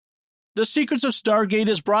The Secrets of Stargate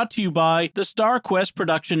is brought to you by the StarQuest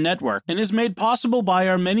Production Network and is made possible by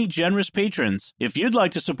our many generous patrons. If you'd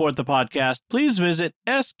like to support the podcast, please visit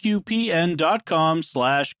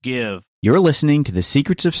sqpn.com/give. You're listening to The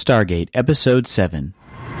Secrets of Stargate, Episode 7.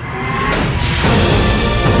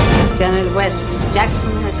 Lieutenant West,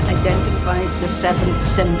 Jackson has identified the seventh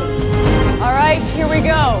symbol. All right, here we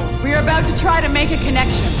go. We are about to try to make a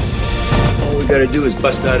connection. All we gotta do is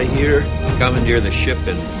bust out of here, commandeer the ship,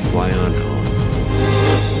 and fly on home.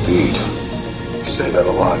 Indeed. You say that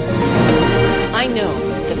a lot. I know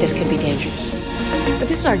that this could be dangerous. But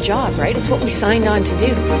this is our job, right? It's what we signed on to do.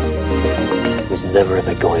 It was never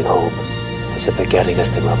about going home. It's about getting us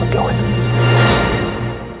to where we're going.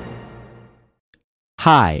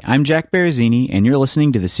 Hi, I'm Jack Barazzini, and you're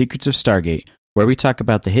listening to The Secrets of Stargate, where we talk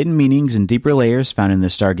about the hidden meanings and deeper layers found in the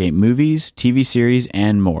Stargate movies, TV series,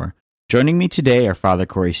 and more. Joining me today are Father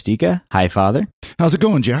Corey Stika. Hi, Father. How's it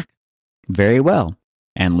going, Jack? Very well.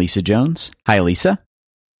 And Lisa Jones. Hi, Lisa.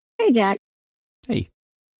 Hey, Jack. Hey.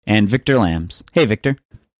 And Victor Lambs. Hey, Victor.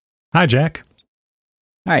 Hi, Jack.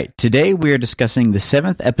 All right, today we are discussing the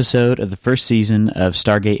 7th episode of the first season of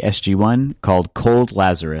Stargate SG-1 called Cold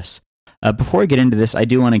Lazarus. Before I get into this, I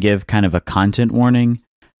do want to give kind of a content warning.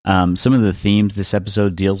 Some of the themes this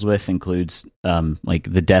episode deals with includes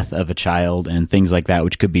like the death of a child and things like that,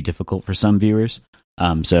 which could be difficult for some viewers.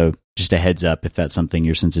 So just a heads up if that's something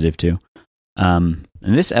you're sensitive to. In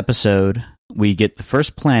this episode, we get the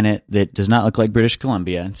first planet that does not look like British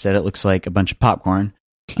Columbia. Instead, it looks like a bunch of popcorn.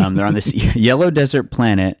 They're on this yellow desert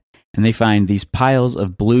planet, and they find these piles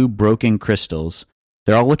of blue broken crystals.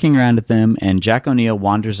 They're all looking around at them, and Jack O'Neill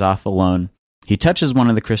wanders off alone. He touches one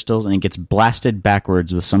of the crystals, and he gets blasted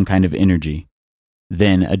backwards with some kind of energy.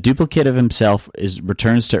 Then a duplicate of himself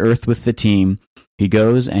returns to Earth with the team. He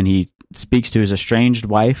goes and he speaks to his estranged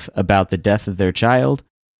wife about the death of their child.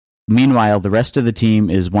 Meanwhile, the rest of the team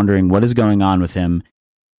is wondering what is going on with him.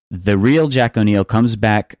 The real Jack O'Neill comes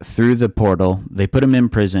back through the portal. They put him in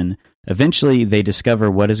prison. Eventually, they discover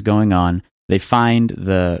what is going on. They find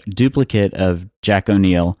the duplicate of Jack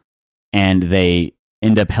O'Neill, and they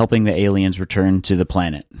end up helping the aliens return to the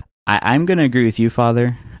planet. I'm going to agree with you,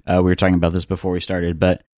 Father. We were talking about this before we started,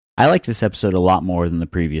 but I like this episode a lot more than the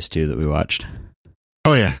previous two that we watched.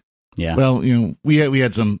 Oh, yeah. Yeah. Well, we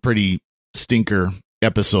had some pretty stinker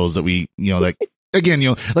episodes that like, again,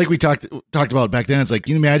 like we talked about back then. It's like,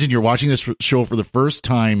 you imagine you're watching this show for the first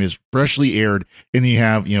time, is freshly aired, and then you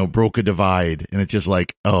have, broke a divide, and it's just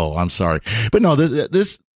like, oh, I'm sorry. But no,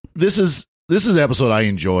 this is an episode I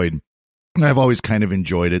enjoyed. I've always kind of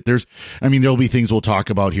enjoyed it. There'll be things we'll talk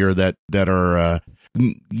about here that are a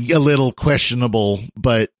little questionable,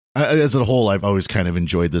 but as a whole, I've always kind of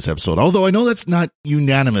enjoyed this episode. Although I know that's not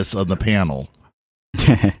unanimous on the panel.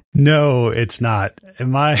 No, it's not.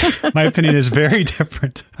 My opinion is very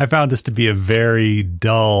different. I found this to be a very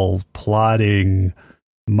dull, plodding,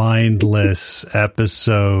 mindless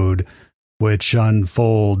episode, which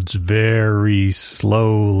unfolds very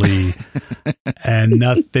slowly, and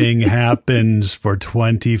nothing happens for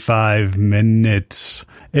 25 minutes.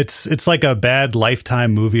 It's like a bad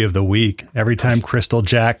Lifetime movie of the week. Every time Crystal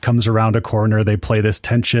Jack comes around a corner, they play this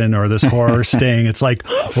tension or this horror sting. It's like,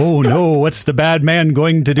 oh no, what's the bad man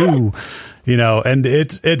going to do? And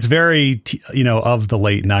it's very, of the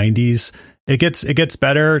late 90s. It gets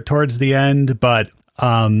better towards the end, but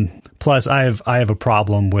plus I have a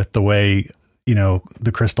problem with the way,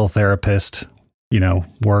 the crystal therapist,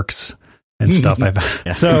 works and stuff.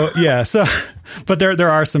 But there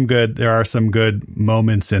are some good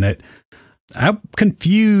moments in it. I'm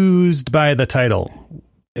confused by the title,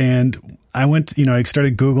 and I went, I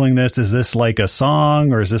started Googling this. Is this like a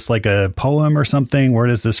song, or is this like a poem or something? Where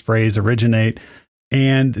does this phrase originate?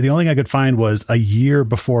 And the only thing I could find was a year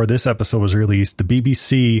before this episode was released, the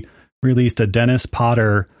BBC released a Dennis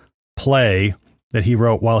Potter play that he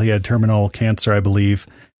wrote while he had terminal cancer, I believe.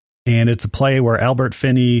 And it's a play where Albert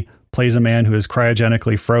Finney plays a man who is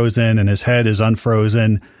cryogenically frozen and his head is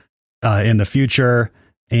unfrozen in the future.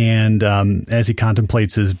 And as he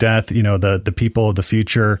contemplates his death, the people of the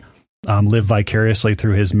future live vicariously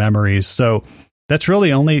through his memories. So that's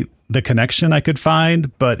really only the connection I could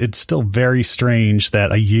find, but it's still very strange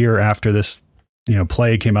that a year after this,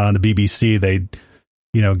 play came out on the BBC, they,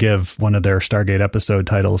 give one of their Stargate episode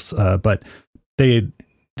titles. But the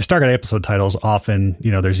Stargate episode titles often,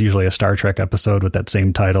 there's usually a Star Trek episode with that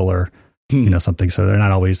same title or, something. So they're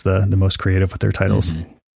not always the most creative with their titles.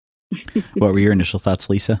 Mm-hmm. What were your initial thoughts,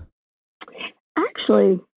 Lisa?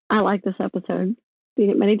 Actually, I like this episode. Seen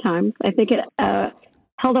it many times. I think it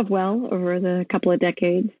held up well over the couple of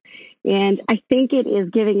decades. And I think it is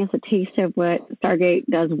giving us a taste of what Stargate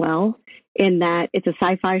does well. in that it's a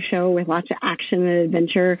sci-fi show with lots of action and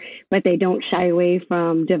adventure, but they don't shy away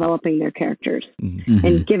from developing their characters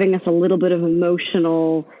and giving us a little bit of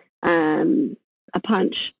emotional a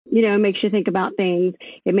punch. It makes you think about things.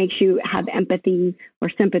 It makes you have empathy or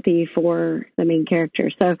sympathy for the main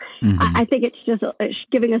character. So I think it's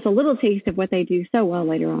giving us a little taste of what they do so well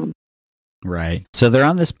later on. Right. So they're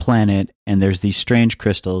on this planet, and there's these strange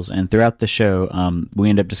crystals, and throughout the show, we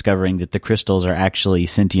end up discovering that the crystals are actually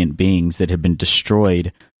sentient beings that had been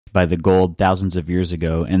destroyed by the Gold thousands of years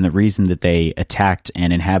ago, and the reason that they attacked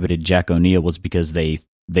and inhabited Jack O'Neill was because they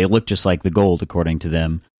looked just like the Gold, according to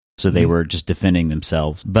them, so they were just defending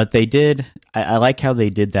themselves. But they did, I like how they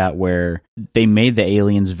did that, where they made the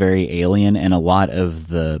aliens very alien, and a lot of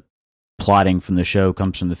the plotting from the show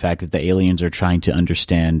comes from the fact that the aliens are trying to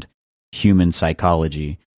understand human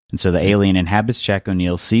psychology. And so the alien inhabits Jack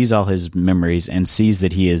O'Neill, sees all his memories, and sees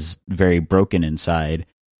that he is very broken inside.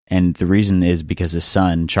 And the reason is because his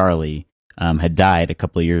son, Charlie, had died a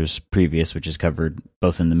couple of years previous, which is covered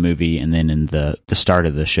both in the movie and then in the start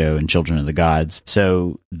of the show in Children of the Gods.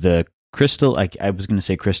 So the crystal, I was going to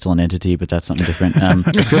say crystal and entity, but that's something different.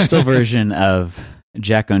 The crystal version of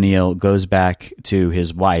Jack O'Neill goes back to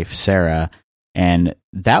his wife, Sarah, and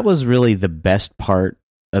that was really the best part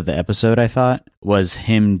of the episode, I thought, was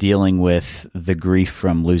him dealing with the grief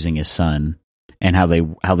from losing his son and how they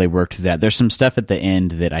worked through that. There's some stuff at the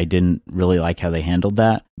end that I didn't really like how they handled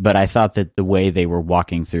that, but I thought that the way they were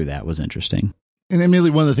walking through that was interesting. And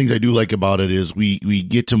immediately, one of the things I do like about it is we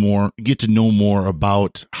get to know more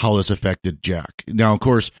about how this affected Jack. Now, of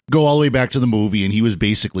course, go all the way back to the movie, and he was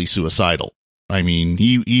basically suicidal. I mean,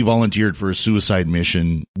 he volunteered for a suicide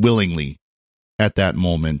mission willingly at that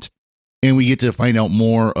moment. And we get to find out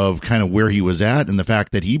more of kind of where he was at and the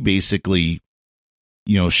fact that he basically,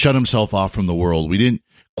 shut himself off from the world. We didn't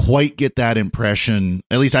quite get that impression,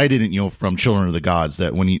 at least I didn't, from Children of the Gods,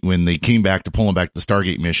 that when they came back to pull him back to the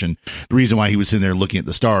Stargate mission, the reason why he was sitting there looking at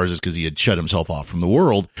the stars is because he had shut himself off from the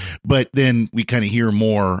world. But then we kind of hear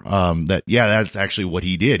more that's actually what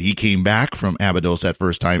he did. He came back from Abydos that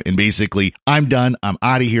first time and basically, I'm done. I'm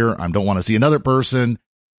out of here. I don't want to see another person.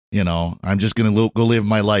 I'm just going to go live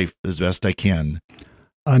my life as best I can.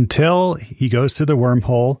 Until he goes to the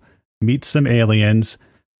wormhole, meets some aliens.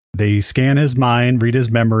 They scan his mind, read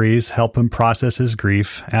his memories, help him process his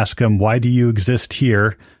grief, ask him, why do you exist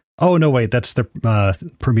here? Oh, no, wait, that's the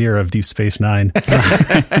premiere of Deep Space Nine.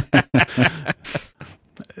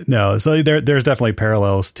 No, so there's definitely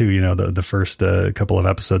parallels to, the first couple of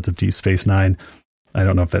episodes of Deep Space Nine. I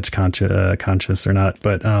don't know if that's conscious or not,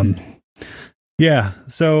 but yeah,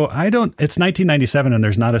 so it's 1997 and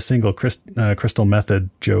there's not a single crystal method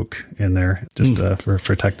joke in there, just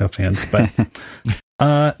for techno fans. But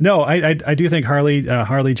no, I do think Harley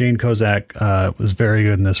Jane Kozak was very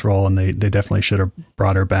good in this role, and they definitely should have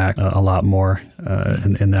brought her back a lot more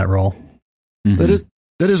in that role. Mm-hmm.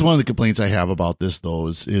 That is one of the complaints I have about this, though,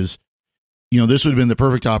 is this would have been the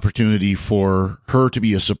perfect opportunity for her to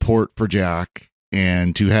be a support for Jack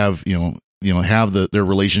and to have have their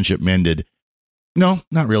relationship mended. No,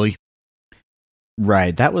 not really.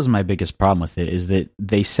 Right. That was my biggest problem with it, is that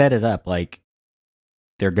they set it up like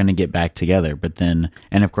they're going to get back together. But then,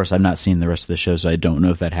 and of course, I've not seen the rest of the show, so I don't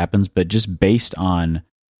know if that happens. But just based on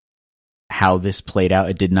how this played out,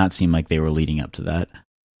 it did not seem like they were leading up to that.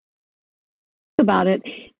 About it,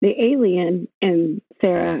 the alien and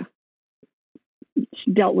Sarah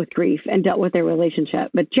dealt with grief and dealt with their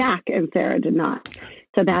relationship, but Jack and Sarah did not.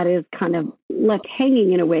 So that is kind of left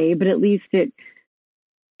hanging in a way, but at least it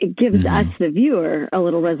gives us, the viewer, a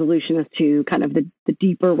little resolution as to kind of the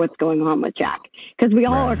deeper what's going on with Jack. Because we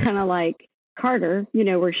all are kind of like Carter,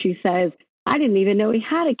 where she says, I didn't even know he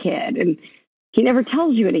had a kid, and he never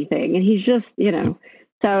tells you anything, and he's just,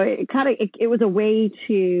 so it was a way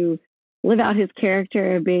to live out his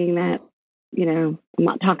character of being that, I'm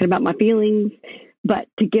not talking about my feelings, but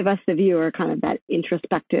to give us, the viewer, kind of that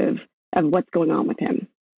introspective of what's going on with him.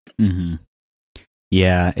 Mm-hmm.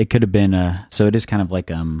 Yeah, it could have been so it is kind of like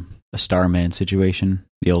a Starman situation,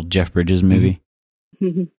 the old Jeff Bridges movie.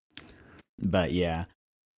 Mm-hmm. But yeah.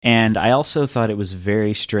 And I also thought it was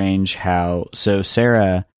very strange how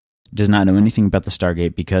Sarah does not know anything about the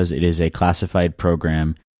Stargate because it is a classified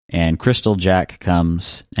program, and Crystal Jack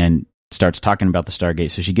comes and starts talking about the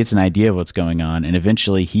Stargate, so she gets an idea of what's going on, and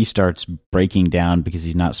eventually he starts breaking down because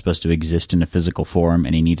he's not supposed to exist in a physical form,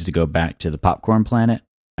 and he needs to go back to the Popcorn Planet.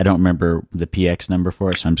 I don't remember the PX number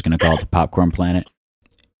for it, so I'm just going to call it the Popcorn Planet.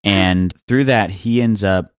 And through that, he ends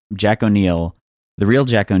up, Jack O'Neill, the real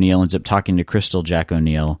Jack O'Neill, ends up talking to Crystal Jack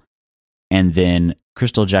O'Neill, and then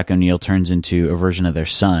Crystal Jack O'Neill turns into a version of their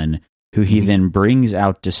son, who he then brings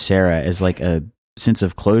out to Sarah as like a sense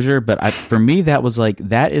of closure. But for me, that was like,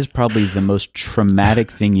 that is probably the most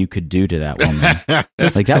traumatic thing you could do to that woman.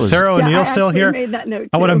 Is Sarah O'Neill still here?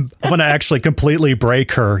 I want to actually completely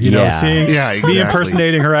break her. You know, seeing me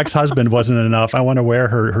impersonating her ex-husband wasn't enough. I want to wear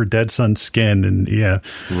her dead son's skin and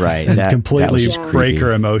and completely break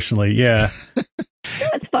her emotionally. Yeah.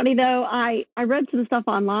 It's funny though. I read some stuff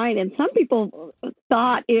online, and some people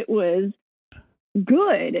thought it was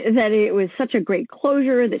good, that it was such a great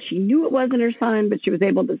closure, that she knew it wasn't her son, but she was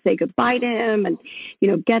able to say goodbye to him and,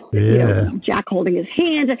 get Jack holding his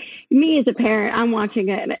hand. Me as a parent, I'm watching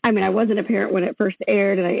it. And, I mean, I wasn't a parent when it first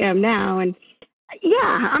aired, and I am now. And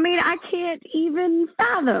I can't even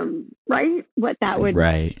fathom, right, what that would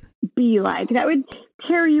be like. That would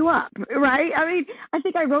tear you up, right? I mean, I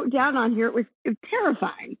think I wrote down on here, it was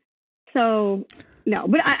terrifying. So, no,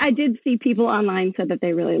 but I did see people online said that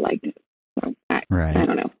they really liked it. So I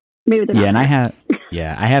don't know. Maybe they're not. And I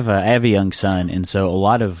have a young son, and so a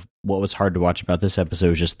lot of what was hard to watch about this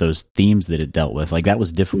episode was just those themes that it dealt with. Like, that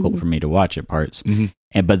was difficult for me to watch at parts,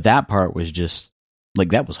 but that part was just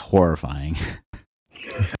like, that was horrifying.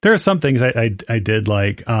 There are some things I did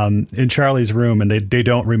like in Charlie's room, and they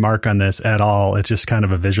don't remark on this at all. It's just kind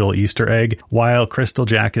of a visual Easter egg. While Crystal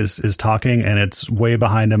Jack is talking, and it's way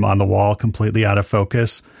behind him on the wall, completely out of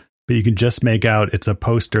focus, but you can just make out it's a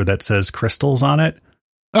poster that says crystals on it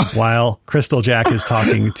while Crystal Jack is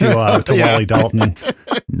talking to Wally Dalton.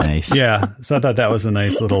 Nice. Yeah. So I thought that was a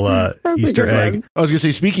nice little Easter egg. I was going to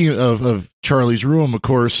say, speaking of Charlie's room, of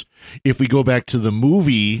course, if we go back to the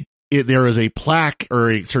movie, there is a plaque or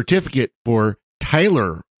a certificate for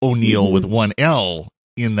Tyler O'Neill with one L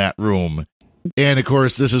in that room. And of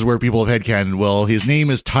course, this is where people have headcanoned, well, his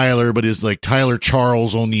name is Tyler, but is like Tyler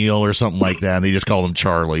Charles O'Neill or something like that. And they just called him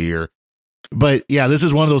Charlie. But yeah, this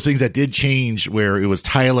is one of those things that did change, where it was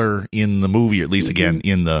Tyler in the movie, or at least again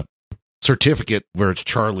in the certificate, where it's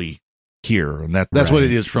Charlie here. And that's what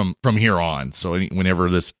it is from here on. So whenever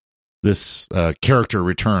this character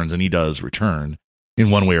returns, and he does return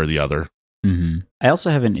in one way or the other. I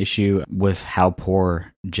also have an issue with how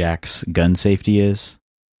poor Jack's gun safety is.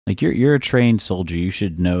 Like, you're a trained soldier. You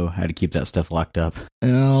should know how to keep that stuff locked up.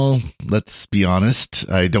 Well, let's be honest.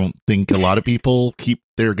 I don't think a lot of people keep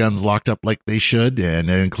their guns locked up like they should, and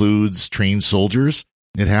it includes trained soldiers.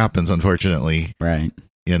 It happens, unfortunately. Right.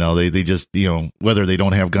 They just, whether they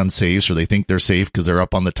don't have gun safes or they think they're safe because they're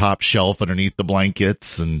up on the top shelf underneath the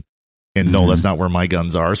blankets, and no, that's not where my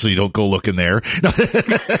guns are, so you don't go looking there.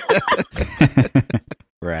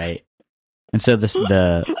 Right. And so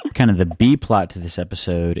the kind of the B plot to this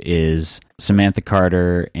episode is Samantha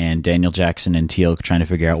Carter and Daniel Jackson and Teal'c trying to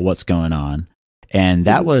figure out what's going on. And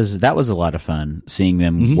that was a lot of fun, seeing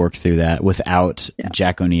them work through that without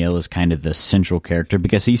Jack O'Neill as kind of the central character,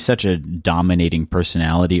 because he's such a dominating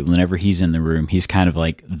personality. Whenever he's in the room, he's kind of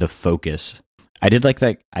like the focus. I did like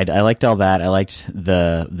that. I liked all that. I liked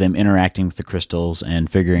them interacting with the crystals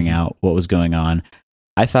and figuring out what was going on.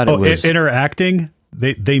 I thought it was interacting.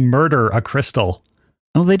 They murder a crystal.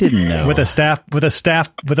 Oh, they didn't know. with a staff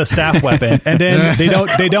weapon, and then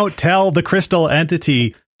they don't tell the crystal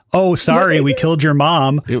entity, oh, sorry, we killed your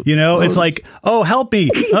mom. It's like, oh, help me.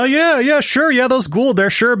 Oh, yeah, sure. Yeah, those Goa'uld, they're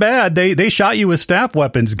sure bad. They shot you with staff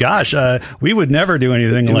weapons. Gosh, we would never do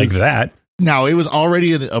anything like that. No, it was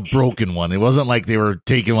already a broken one. It wasn't like they were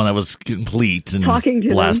taking one that was complete and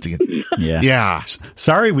blasting it. Yeah.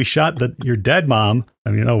 Sorry, we shot your dead mom.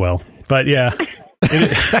 I mean, oh, well. But yeah.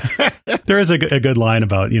 There is a good line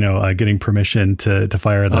about getting permission to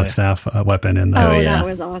fire the staff weapon in the that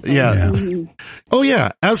was awesome. Yeah. Oh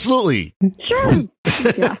yeah, absolutely. Sure.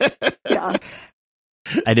 Yeah.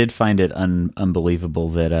 I did find it unbelievable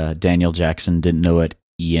that Daniel Jackson didn't know what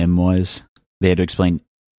EM was. They had to explain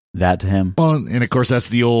that to him. Well, and of course that's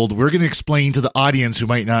the old, we're going to explain to the audience who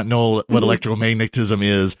might not know what electromagnetism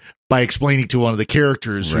is by explaining to one of the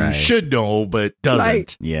characters who should know but doesn't.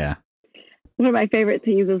 Right. Yeah. One of my favorite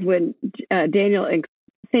scenes is when Daniel and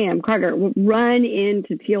Sam Carter run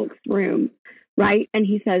into Teal'c's room, right? And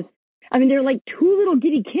he says, I mean, they're like two little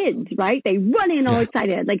giddy kids, right? They run in all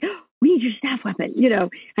excited, like, we need your staff weapon,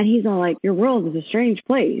 and he's all like, your world is a strange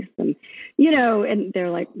place. And, and they're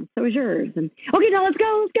like, so is yours. And okay, now let's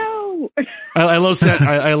go. I love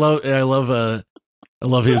that. I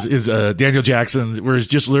love his Daniel Jackson, where it's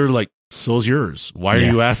just literally like, so's yours. Why are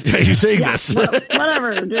you asking? Are you saying this?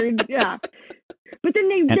 Whatever, dude. Yeah. But then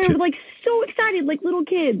they're like so excited, like little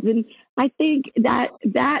kids. And I think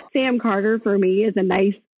that Sam Carter for me is a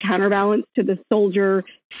nice counterbalance to the soldier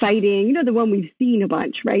fighting, the one we've seen a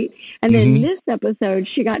bunch, right? And then this episode,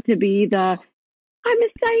 she got to be the I'm a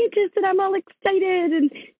scientist and I'm all excited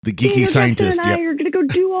and the geeky scientist and I are going to go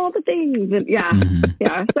do all the things. And yeah.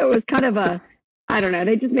 So it was kind of I don't know.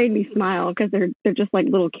 They just made me smile because they're just like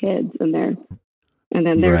little kids and then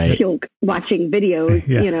they're Teal'c watching videos,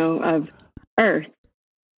 of Earth,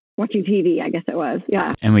 watching TV. I guess it was.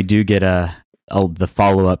 Yeah. And we do get the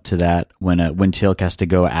follow up to that when Teal'c has to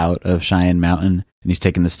go out of Cheyenne Mountain and he's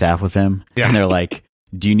taking the staff with him. Yeah. And they're like,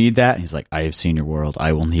 "Do you need that?" And he's like, "I have seen your world.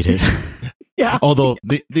 I will need it." Yeah. Although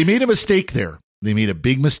they made a mistake there. They made a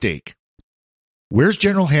big mistake. Where's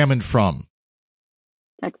General Hammond from?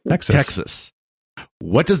 Texas.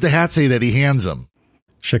 What does the hat say that he hands him?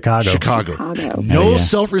 Chicago. No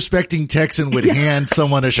self-respecting Texan would hand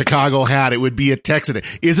someone a Chicago hat. It would be a Texan.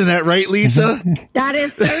 Isn't that right, Lisa? That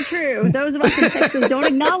is so true. Those of us in Texas don't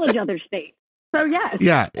acknowledge other states. So yes.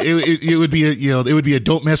 Yeah, it would be it would be a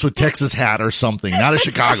 "Don't mess with Texas" hat or something, not a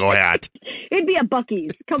Chicago hat. It'd be a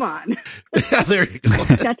Buc-ee's. Come on. Yeah, there you go.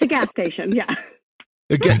 That's a gas station. Yeah.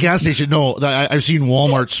 A gas station? No, I've seen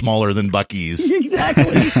Walmart smaller than Buc-ee's.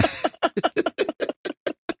 Exactly.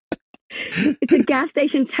 It's a gas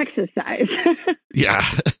station Texas size. Yeah.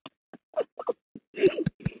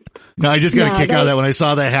 No, I just got a kick out of that when I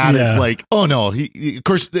saw the hat. Yeah. It's like, oh no. Of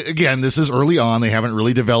course, again, this is early on. They haven't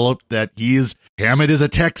really developed that Hammond is a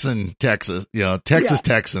Texan, Texas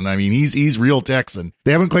Texan. I mean, he's real Texan.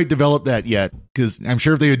 They haven't quite developed that yet because I'm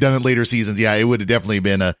sure if they had done it later seasons, it would have definitely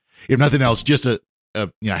been if nothing else, just a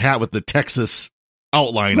hat with the Texas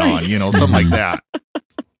outline on, something like that.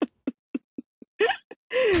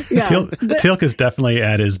 Yeah, Teal'c is definitely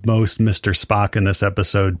at his most Mr. Spock in this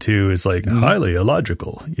episode too. Is like highly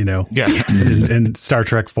illogical, Yeah. In Star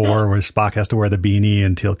Trek 4, where Spock has to wear the beanie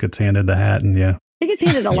and Teal'c gets handed the hat, and he gets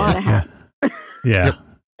handed a lot of hats. Yeah. Yep.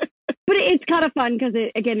 But it's kind of fun because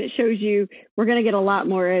it shows you we're going to get a lot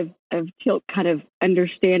more of Teal'c kind of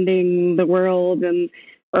understanding the world and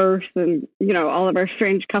Earth and all of our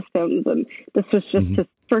strange customs. And this was just his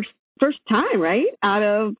first time, right, out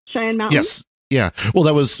of Cheyenne Mountain. Yes. Yeah. Well,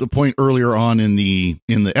 that was the point earlier on in the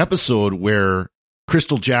episode where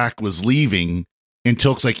Crystal Jack was leaving and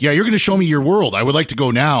Teal'c's like, "Yeah, you're going to show me your world. I would like to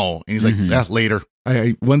go now." And he's like, "Later."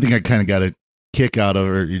 One thing I kind of got a kick out of,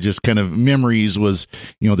 or just kind of memories, was,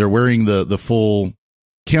 they're wearing the full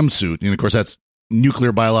chem suit. And of course that's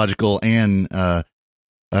nuclear, biological, and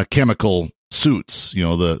chemical suits,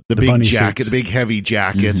 the big jacket, suits. The big heavy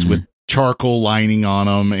jackets with charcoal lining on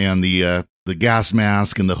them, and the gas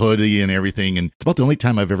mask and the hoodie and everything. And it's about the only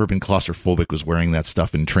time I've ever been claustrophobic was wearing that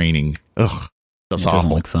stuff in training. Ugh, that's awful.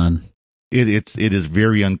 Doesn't look fun. It is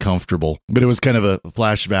very uncomfortable, but it was kind of a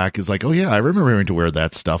flashback. It's like, oh yeah, I remember having to wear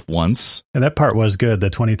that stuff once. And that part was good. The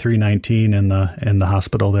 2319 in the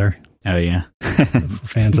hospital there. Oh yeah.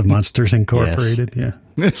 Fans of Monsters Incorporated.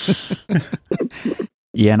 Yes. Yeah.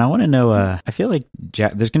 Yeah. And I want to know, I feel like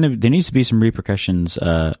Jack, there needs to be some repercussions,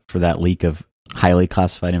 for that leak of highly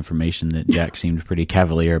classified information that Jack seemed pretty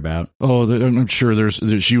cavalier about. Oh, I'm sure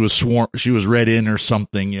she was read in or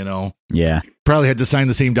something, Yeah. Probably had to sign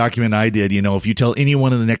the same document I did. If you tell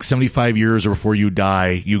anyone in the next 75 years or before you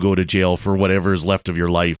die, you go to jail for whatever is left of your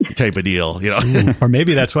life, type of deal. Or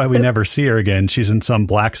maybe that's why we never see her again. She's in some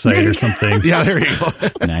black site or something. Yeah, there you go.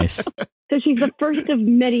 Nice. So she's the first of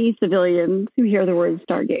many civilians who hear the word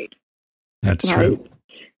Stargate. That's true.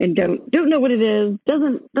 And don't know what it is,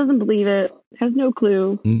 doesn't believe it, has no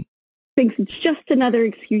clue, thinks it's just another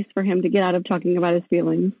excuse for him to get out of talking about his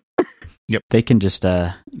feelings. Yep. They can just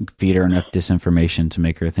feed her enough disinformation to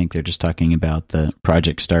make her think they're just talking about the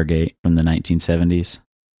Project Stargate from the 1970s.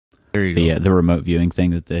 There you go. The remote viewing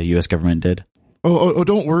thing that the U.S. government did. Oh,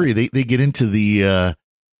 don't worry. They get into the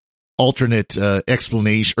alternate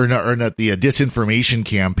explanation, or not the disinformation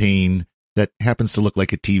campaign that happens to look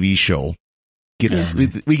like a TV show.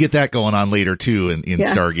 We get that going on later too in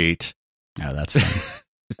Stargate. Oh, that's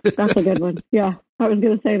fun. That's a good one. Yeah, I was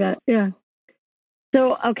going to say that. Yeah.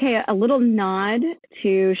 So, okay, a little nod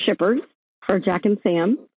to shippers for Jack and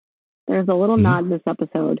Sam. There's a little nod in this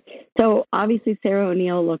episode. So, obviously, Sarah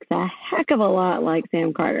O'Neill looks a heck of a lot like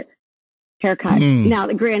Sam Carter. Haircut. Now,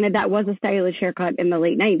 granted, that was a stylish haircut in the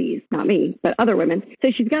late 90s. Not me, but other women. So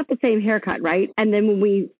she's got the same haircut, right? And then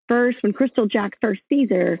when Crystal Jack first sees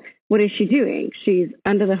her, what is she doing? She's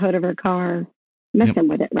under the hood of her car, messing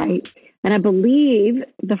with it, right? And I believe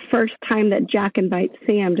the first time that Jack invites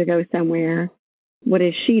Sam to go somewhere, what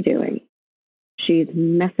is she doing? She's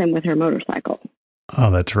messing with her motorcycle. Oh,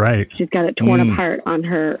 that's right. She's got it torn apart on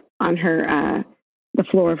her the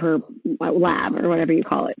floor of her lab or whatever you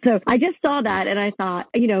call it. So I just saw that and I thought,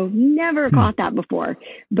 never caught that before,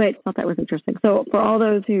 but thought that was interesting. So for all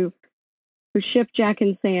those who shipped Jack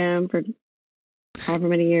and Sam for however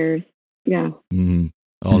many years, Yeah. Mm-hmm.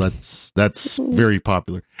 Oh, that's very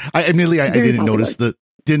popular. Admittedly, I didn't notice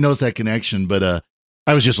that connection, but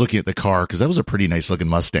I was just looking at the car because that was a pretty nice looking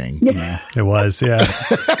Mustang. Yeah, it was. Yeah.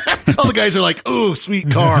 All the guys are like, "Oh, sweet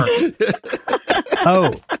car."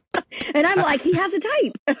 Oh. And I'm like, he has a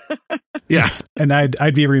type. Yeah. And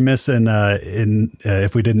I'd be remiss in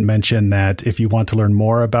if we didn't mention that if you want to learn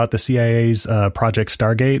more about the CIA's Project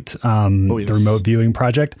Stargate, the remote viewing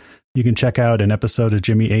project, you can check out an episode of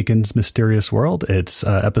Jimmy Akin's Mysterious World. It's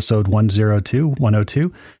episode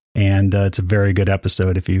 102, and it's a very good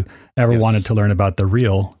episode if you ever wanted to learn about the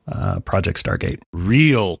real Project Stargate.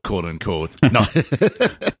 Real, quote unquote. No.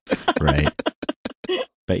 Right.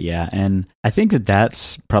 But yeah, and I think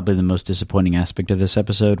that's probably the most disappointing aspect of this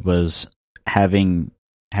episode was having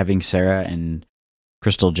Sarah and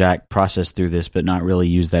Crystal Jack process through this, but not really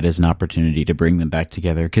use that as an opportunity to bring them back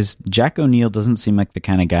together. Because Jack O'Neill doesn't seem like the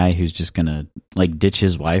kind of guy who's just gonna like ditch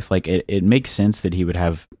his wife. Like it makes sense that they would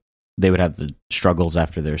have the struggles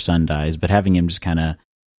after their son dies, but having him just kind of,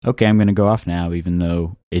 okay, I'm gonna go off now, even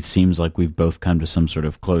though it seems like we've both come to some sort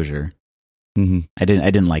of closure. Mm-hmm. I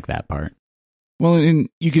didn't like that part. Well, and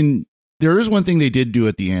there is one thing they did do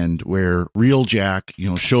at the end where real Jack,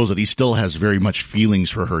 shows that he still has very much feelings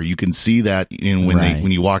for her. You can see that when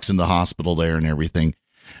he walks in the hospital there and everything,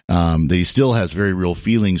 that he still has very real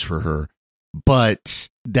feelings for her, but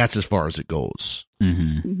that's as far as it goes.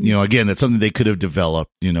 Mm-hmm. Again, that's something they could have developed,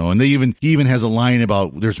 and he even has a line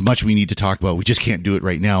about there's much we need to talk about. We just can't do it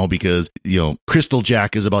right now because, Crystal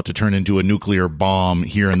Jack is about to turn into a nuclear bomb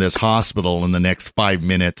here in this hospital in the next 5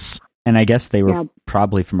 minutes. And I guess they were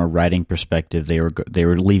probably, from a writing perspective, they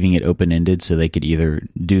were leaving it open ended so they could either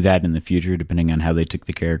do that in the future, depending on how they took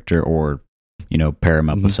the character, or pair him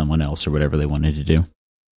up with someone else or whatever they wanted to do.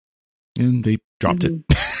 And they dropped it.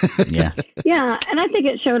 Yeah, yeah, and I think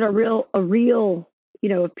it showed a real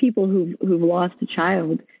of people who've lost a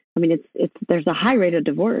child. I mean, it's there's a high rate of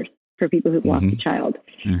divorce for people who've lost a child,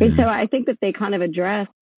 and so I think that they kind of addressed.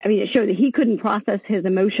 I mean, it showed that he couldn't process his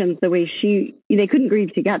emotions the way they couldn't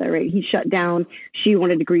grieve together, right? He shut down. She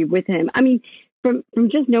wanted to grieve with him. I mean, from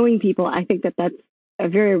just knowing people, I think that that's a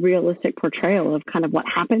very realistic portrayal of kind of what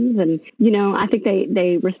happens. And, I think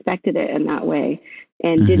they respected it in that way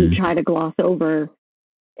and didn't try to gloss over,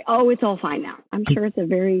 oh, it's all fine now. I'm sure it's a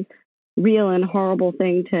very real and horrible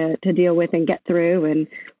thing to deal with and get through, and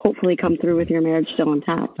hopefully come through with your marriage still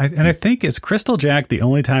intact. I think, is Crystal Jack the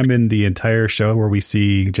only time in the entire show where we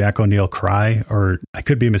see Jack O'Neill cry? Or I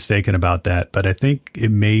could be mistaken about that, but I think it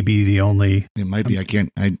may be the only. It might be.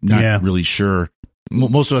 I'm not really sure.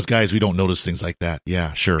 Most of us guys, we don't notice things like that.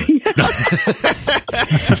 Yeah, sure.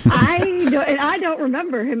 I don't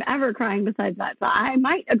remember him ever crying besides that. So I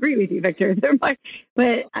might agree with you, Victor.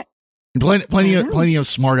 Plenty of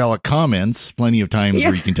smart aleck comments, plenty of times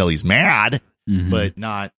where you can tell he's mad, but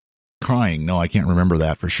not crying. No, I can't remember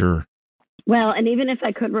that for sure. Well, and even if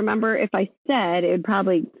I could remember, if I said, it would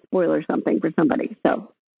probably spoiler something for somebody.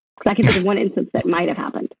 So I can think of one instance that might have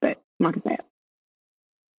happened, but I'm not going to say it.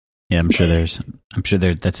 Yeah, I'm sure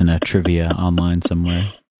that's in a trivia online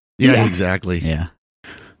somewhere. Yeah, exactly. Yeah.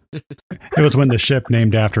 It was when the ship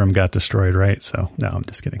named after him got destroyed, right? So, no, I'm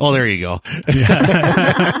just kidding. Oh, there you go.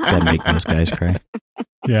 That'd make most guys cry.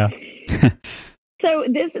 Yeah. So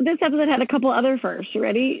this episode had a couple other firsts. You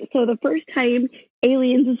ready? So the first time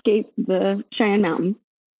aliens escaped the Cheyenne Mountain,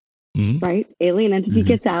 right? Alien entity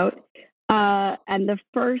gets out. And the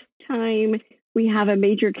first time we have a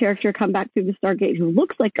major character come back through the Stargate who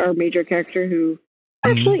looks like our major character who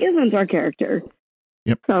actually isn't our character.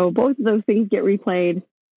 Yep. So both of those things get replayed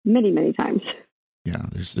many, many times. Yeah,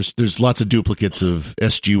 there's lots of duplicates of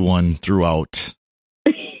SG-1 throughout.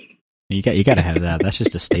 You got to have that. That's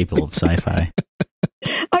just a staple of sci-fi.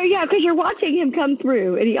 Oh yeah, because you're watching him come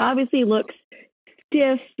through, and he obviously looks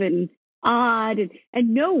stiff and odd,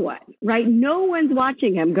 and no one, right? No one's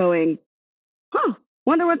watching him going, "Huh,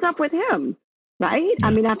 wonder what's up with him." Right? Yeah.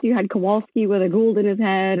 I mean, after you had Kowalski with a Gould in his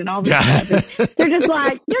head and all this stuff, they're just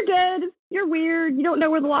like, "You're good. You're weird. You don't know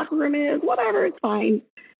where the locker room is. Whatever, it's fine."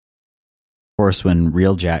 Of course, when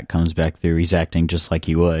real Jack comes back through, he's acting just like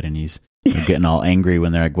he would, and he's getting all angry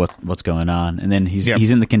when they're like, what's going on? And then he's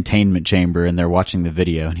in the containment chamber, and they're watching the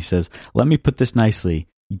video, and he says, "Let me put this nicely.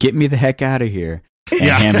 Get me the heck out of here." And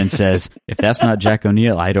Hammond says, "If that's not Jack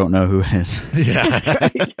O'Neill, I don't know who is." Yeah.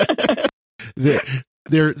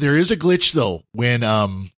 There is a glitch though when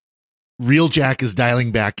real Jack is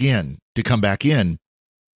dialing back in to come back in.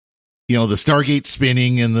 The Stargate's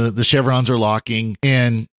spinning and the chevrons are locking,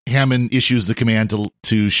 and Hammond issues the command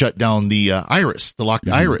to shut down the iris, the locked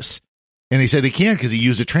iris. And they said they can't because he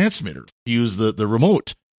used a transmitter. He used the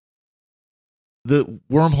remote. the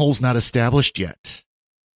wormhole's not established yet.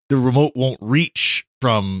 The remote won't reach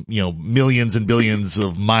from, millions and billions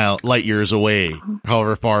of light years away,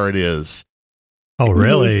 however far it is. Oh,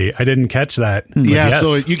 really? I didn't catch that. Yeah, yes.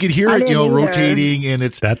 so you can hear it, rotating, and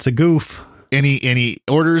that's a goof. And he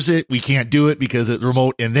orders it. We can't do it because it's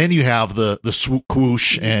remote. And then you have the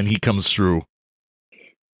swoosh, and he comes through.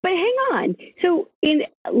 But hang on. So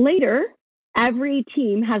later, every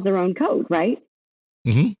team has their own code, right?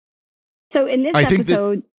 Mm-hmm. So in this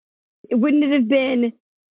episode, wouldn't it have been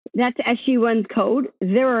that's SG-1's code?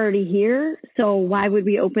 They're already here. So why would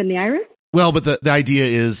we open the iris? Well, but the idea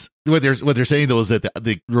is what they're saying though is that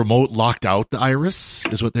the remote locked out the iris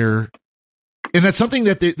is what they're, and that's something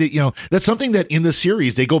that that's something that in the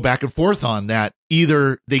series they go back and forth on, that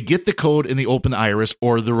either they get the code and they open the iris,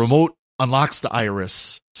 or the remote unlocks the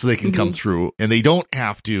iris so they can come through and they don't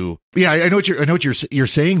have to. Yeah, I know what you're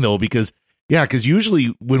saying though, because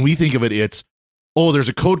usually when we think of it, it's, oh, there's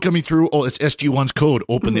a code coming through. Oh, it's SG-1's code.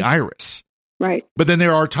 Open the iris. Right. But then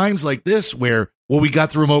there are times like this where, well, we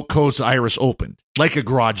got the remote code, so the iris opened, like a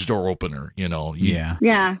garage door opener, Yeah.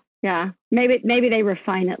 Maybe they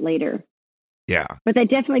refine it later. Yeah. But they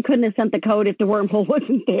definitely couldn't have sent the code if the wormhole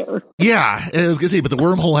wasn't there. Yeah, I was gonna say, but the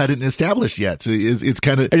wormhole hadn't established yet, so it's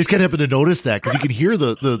kind of, I just kind of happened to notice that because you can hear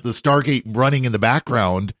the Stargate running in the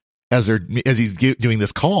background as he's doing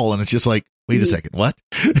this call, and it's just like, wait a second, what?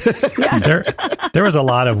 There was a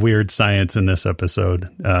lot of weird science in this episode,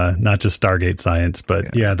 not just Stargate science,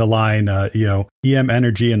 but the line, EM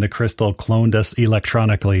energy in the crystal cloned us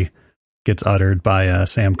electronically gets uttered by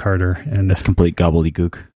Sam Carter, and that's complete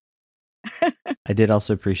gobbledygook. I did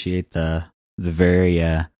also appreciate the very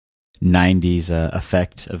 90s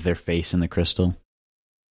effect of their face in the crystal.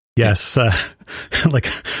 Yes,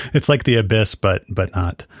 like it's like the Abyss, but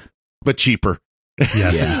not, but cheaper.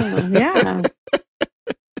 Yes. Yeah.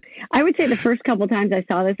 I would say the first couple times I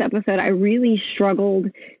saw this episode, I really struggled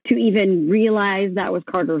to even realize that was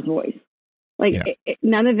Carter's voice. Like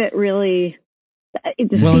none of it really,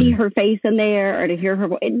 see her face in there or to hear her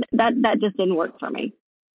voice, that just didn't work for me.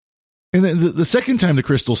 And then the second time the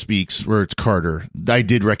crystal speaks, where it's Carter, I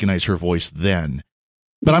did recognize her voice then.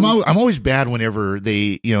 But I'm always bad whenever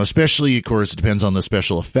they, especially, of course, it depends on the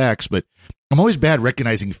special effects, but I'm always bad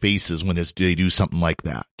recognizing faces when they do something like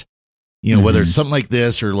that. Whether it's something like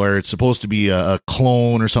this or where it's supposed to be a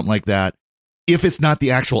clone or something like that. If it's not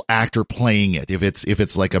the actual actor playing it, if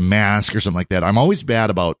it's like a mask or something like that, I'm always bad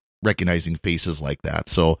about recognizing faces like that.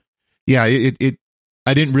 So yeah,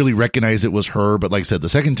 I didn't really recognize it was her, but like I said, the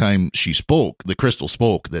second time the crystal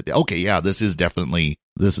spoke, that, okay, yeah, this is definitely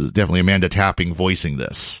Amanda Tapping voicing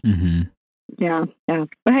this. Mm-hmm. Yeah.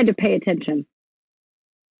 I had to pay attention.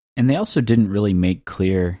 And they also didn't really make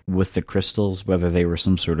clear with the crystals whether they were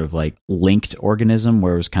some sort of like linked organism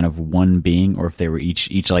where it was kind of one being, or if they were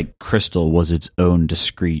each like crystal was its own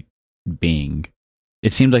discrete being.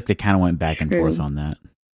 It seemed like they kind of went back and forth on that.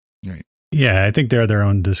 Right. Yeah, I think they're their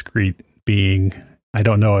own discrete being. I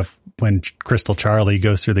don't know if when Crystal Charlie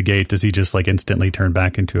goes through the gate, does he just like instantly turn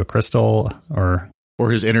back into a crystal, or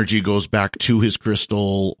his energy goes back to his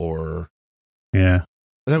crystal, or yeah.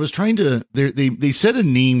 But I was trying to, they said a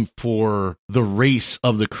name for the race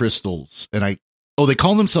of the crystals, and they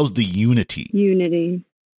call themselves the Unity. Unity.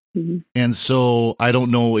 Mm-hmm. And so I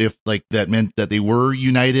don't know if like that meant that they were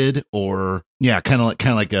united, or kind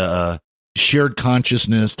of like a shared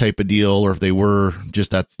consciousness type of deal, or if they were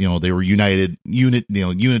just they were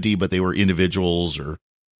unity, but they were individuals, or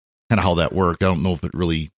kind of how that worked. I don't know if it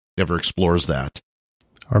really ever explores that.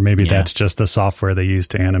 Or maybe that's just the software they use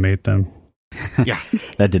to animate them. Yeah.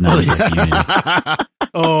 That did not exist. Unity.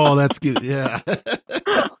 Oh, that's good. Yeah.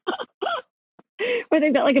 Where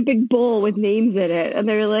they've got like a big bowl with names in it, and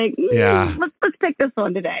they're like, let's pick this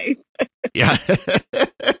one today. Yeah.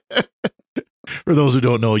 For those who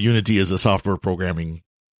don't know, Unity is a software programming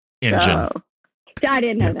engine. Oh, I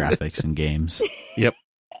didn't know that. Graphics and games. Yep.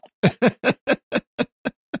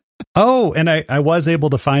 Oh, and I was able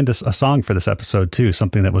to find a song for this episode too,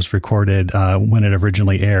 something that was recorded when it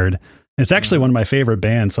originally aired. It's actually one of my favorite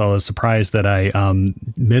bands, so I was surprised that I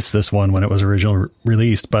missed this one when it was originally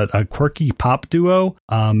released. But a quirky pop duo,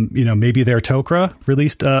 maybe their Tok'ra,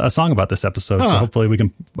 released a song about this episode. So hopefully we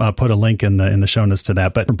can put a link in the show notes to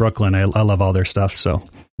that. But from Brooklyn, I love all their stuff. So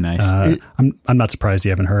nice. I'm not surprised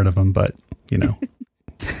you haven't heard of them, but you knew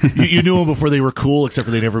them before they were cool, except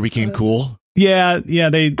for they never became cool. Yeah,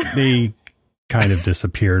 they kind of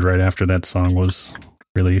disappeared right after that song was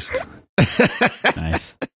released.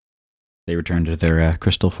 Nice. They returned to their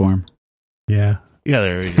crystal form. Yeah. Yeah,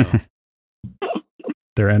 there you go.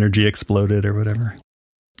 Their energy exploded or whatever.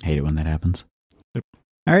 I hate it when that happens.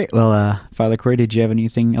 All right. Well, Father Corey, did you have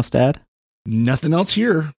anything else to add? Nothing else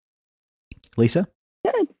here. Lisa?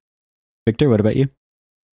 Good. Victor, what about you?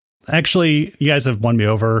 Actually, you guys have won me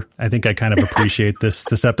over. I think I kind of appreciate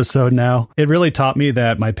this episode now. It really taught me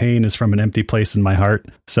that my pain is from an empty place in my heart.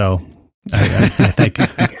 So I thank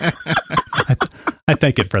I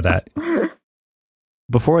thank it for that.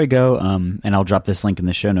 Before I go, and I'll drop this link in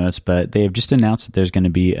the show notes, but they have just announced that there's going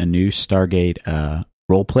to be a new Stargate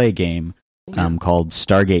role-play game called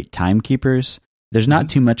Stargate Timekeepers. There's not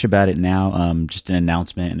too much about it now, just an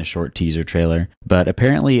announcement and a short teaser trailer. But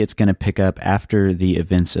apparently it's going to pick up after the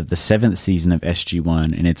events of the 7th season of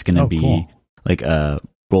SG-1, and it's going to be like a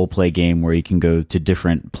role-play game where you can go to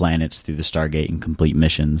different planets through the Stargate and complete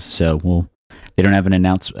missions. So they don't have an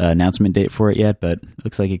announcement date for it yet, but it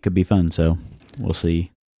looks like it could be fun. So we'll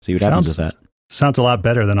see what happens with that. Sounds a lot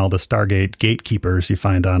better than all the Stargate gatekeepers you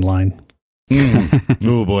find online.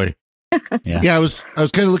 Oh boy. Yeah, I was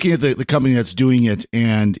kind of looking at the company that's doing it,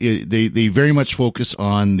 and they very much focus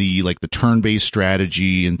on the turn-based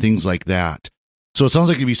strategy and things like that. So it sounds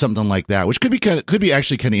like it'd be something like that, which could be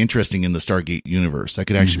actually kind of interesting in the Stargate universe. That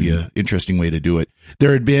could actually be an interesting way to do it.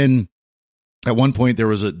 There had been at one point there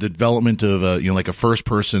was the development of a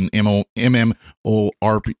first-person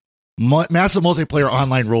MMORPG. Massive multiplayer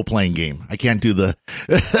online role-playing game. I can't do the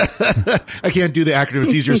acronym.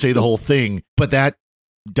 It's easier to say the whole thing, but that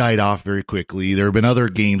died off very quickly. There have been other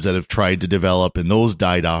games that have tried to develop, and those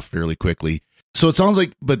died off fairly quickly. So it sounds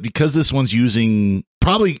like, but because this one's I'm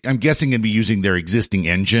guessing going to be using their existing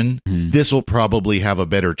engine, this will probably have a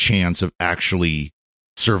better chance of actually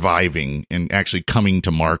surviving and actually coming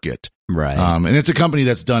to market. Right. And it's a company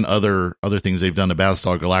that's done other things. They've done a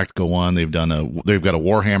Battlestar Galactica one. They've got a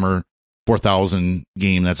Warhammer 4000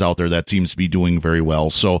 game that's out there that seems to be doing very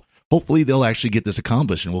well. So hopefully they'll actually get this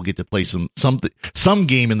accomplished, and we'll get to play some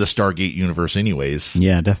game in the Stargate universe anyways.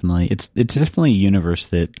 Yeah, definitely. It's definitely a universe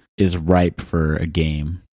that is ripe for a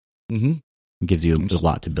game. Mm-hmm. It gives you a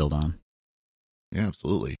lot to build on. Yeah,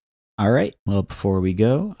 absolutely. All right. Well, before we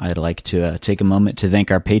go, I'd like to take a moment to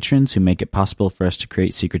thank our patrons who make it possible for us to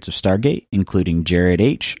create Secrets of Stargate, including Jared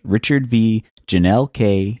H., Richard V., Janelle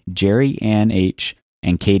K., Jerry Ann H.,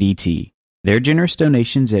 and Katie T. Their generous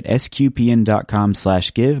donations at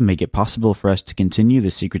sqpn.com/give make it possible for us to continue the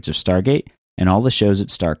Secrets of Stargate and all the shows at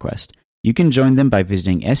StarQuest. You can join them by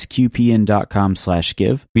visiting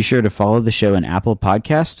sqpn.com/give. Be sure to follow the show in Apple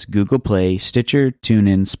Podcasts, Google Play, Stitcher,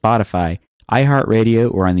 TuneIn, Spotify,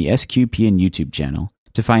 iHeartRadio, or on the SQPN YouTube channel.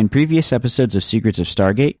 To find previous episodes of Secrets of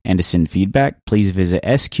Stargate and to send feedback, please visit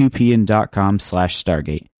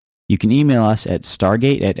sqpn.com/Stargate. You can email us at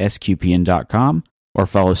stargate@sqpn.com or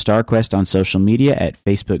follow StarQuest on social media at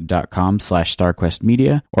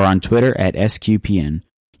facebook.com/StarQuestMedia or on Twitter at SQPN.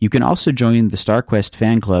 You can also join the StarQuest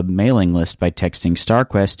fan club mailing list by texting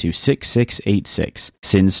StarQuest to 6686.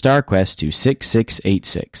 Send StarQuest to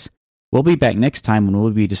 6686. We'll be back next time when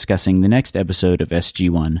we'll be discussing the next episode of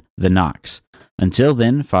SG-1, The Nox. Until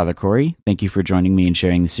then, Father Corey, thank you for joining me and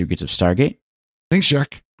sharing the Secrets of Stargate. Thanks,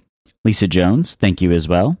 Jack. Lisa Jones, thank you as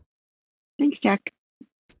well. Thanks, Jack.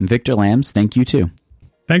 And Victor Lambs, thank you too.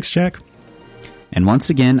 Thanks, Jack. And once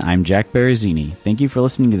again, I'm Jack Barazzini. Thank you for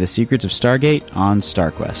listening to the Secrets of Stargate on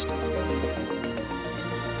StarQuest.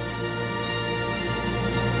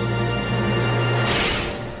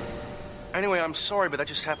 Anyway, I'm sorry, but that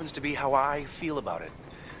just happens to be how I feel about it.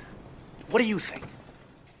 What do you think?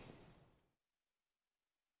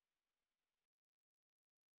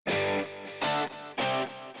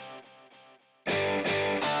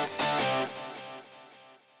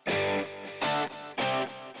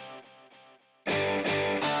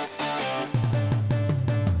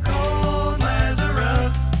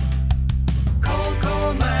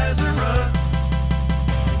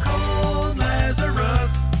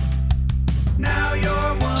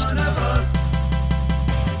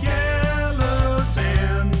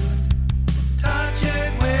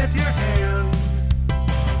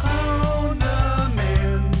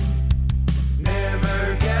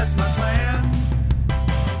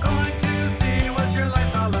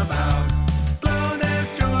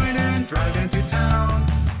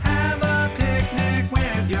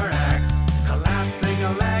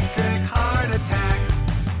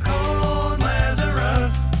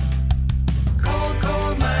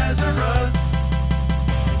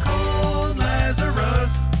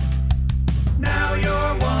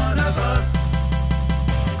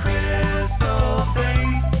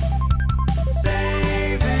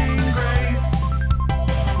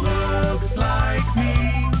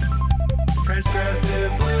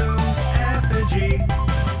 Transgressive blue,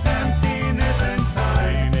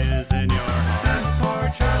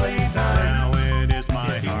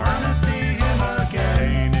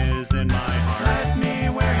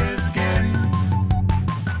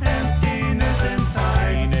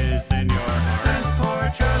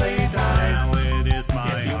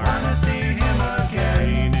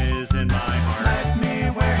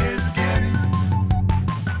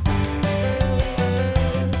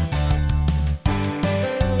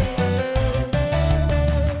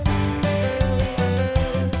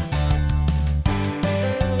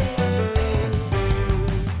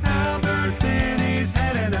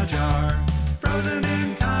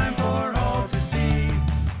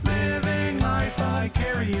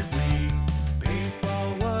 prettiest